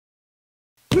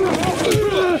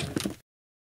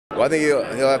Well, I think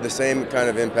he'll have the same kind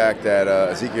of impact that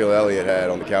Ezekiel Elliott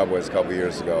had on the Cowboys a couple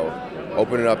years ago,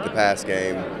 opening up the pass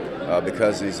game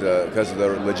because of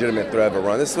the legitimate threat of a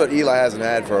run. This is what Eli hasn't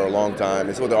had for a long time.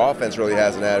 It's what the offense really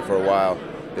hasn't had for a while,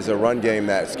 is a run game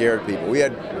that scared people. We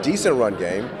had decent run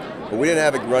game, but we didn't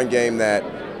have a run game that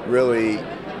really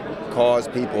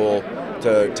caused people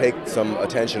to take some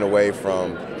attention away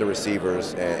from the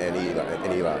receivers and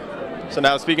Eli. So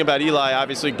now speaking about Eli,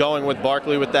 obviously going with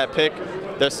Barkley with that pick,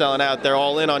 they're selling out. They're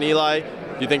all in on Eli. Do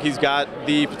you think he's got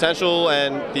the potential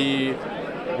and the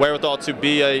wherewithal to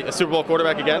be a Super Bowl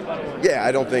quarterback again? Yeah,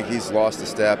 I don't think he's lost a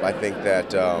step. I think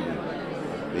that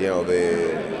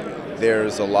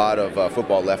there's a lot of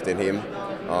football left in him.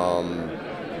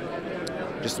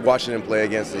 Just watching him play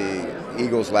against the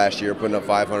Eagles last year, putting up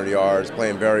 500 yards,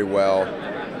 playing very well,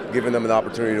 giving them an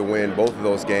opportunity to win both of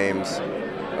those games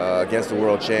against the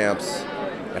world champs.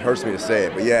 It hurts me to say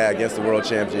it, but yeah, against the world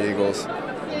champs, the Eagles.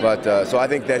 But so I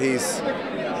think that I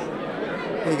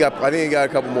think he got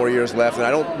a couple more years left, and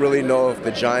I don't really know if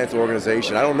the Giants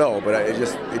organization, I don't know, but it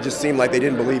just seemed like they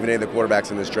didn't believe in any of the quarterbacks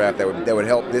in this draft that would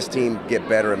help this team get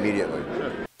better immediately.